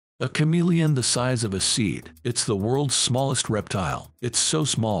A chameleon the size of a seed. It's the world's smallest reptile. It's so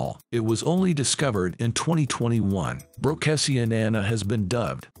small, it was only discovered in 2021. Brookesia nana has been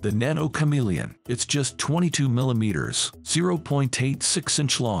dubbed the nano chameleon. It's just 22 millimeters, 0.86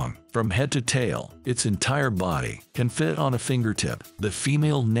 inch long. From head to tail, its entire body can fit on a fingertip. The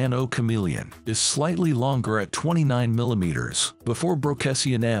female nano chameleon is slightly longer at 29 millimeters. Before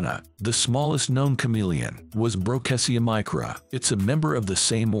Brookesia nana, the smallest known chameleon was Brookesia micra. It's a member of the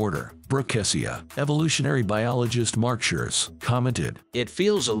same order, Brookesia. Evolutionary biologist Mark Schurz commented, "It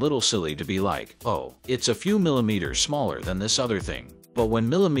feels a little silly to be like, oh, it's a few millimeters smaller than this other thing. But when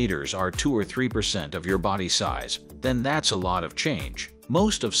millimeters are 2 or 3% of your body size, then that's a lot of change.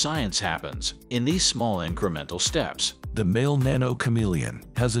 Most of science happens in these small incremental steps." The male nano chameleon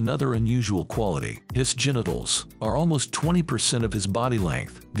has another unusual quality. His genitals are almost 20% of his body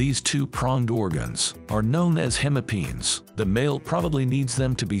length. These two-pronged organs are known as hemipenes. The male probably needs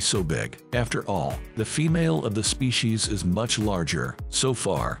them to be so big. After all, the female of the species is much larger. So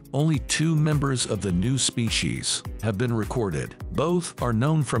far, only 2 members of the new species have been recorded. Both are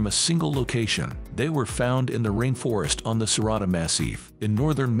known from a single location. They were found in the rainforest on the Cerrado Massif in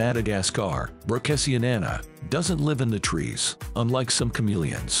northern Madagascar. Brookesia nana doesn't live in the trees. Unlike some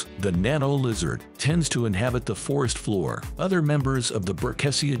chameleons, the nano lizard tends to inhabit the forest floor. Other members of the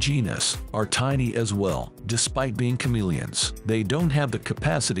Brookesia genus are tiny as well. Despite being chameleons, they don't have the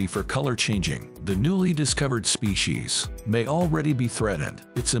capacity for color changing. The newly discovered species may already be threatened.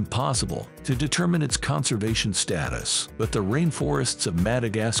 It's impossible to determine its conservation status, but the rainforests of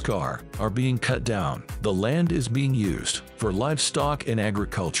Madagascar are being cut down. The land is being used for livestock and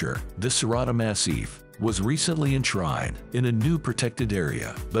agriculture. The Cerrado Massif was recently enshrined in a new protected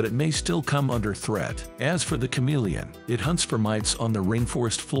area, but it may still come under threat. As for the chameleon, it hunts for mites on the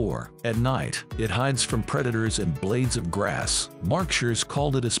rainforest floor. At night, it hides from predators and blades of grass. Mark Schurz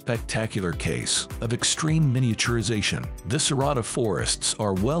called it a spectacular case of extreme miniaturization. The Cerrado forests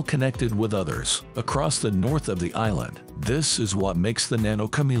are well connected with others across the north of the island. This is what makes the nano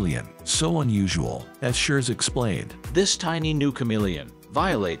chameleon so unusual, as Schurz explained. This tiny new chameleon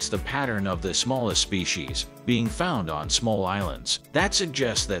violates the pattern of the smallest species being found on small islands. That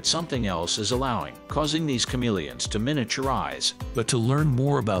suggests that something else is causing these chameleons to miniaturize. But to learn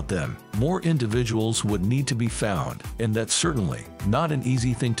more about them, more individuals would need to be found, and that's certainly not an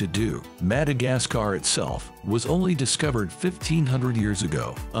easy thing to do. Madagascar itself was only discovered 1,500 years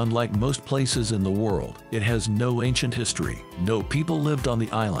ago. Unlike most places in the world, it has no ancient history. No people lived on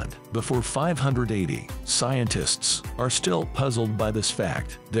the island before 580. Scientists are still puzzled by this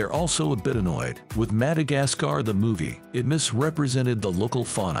fact. They're also a bit annoyed with Madagascar the movie. It misrepresented the local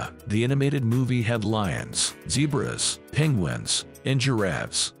fauna. The animated movie had lions, zebras, penguins, and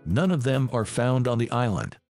giraffes. None of them are found on the island.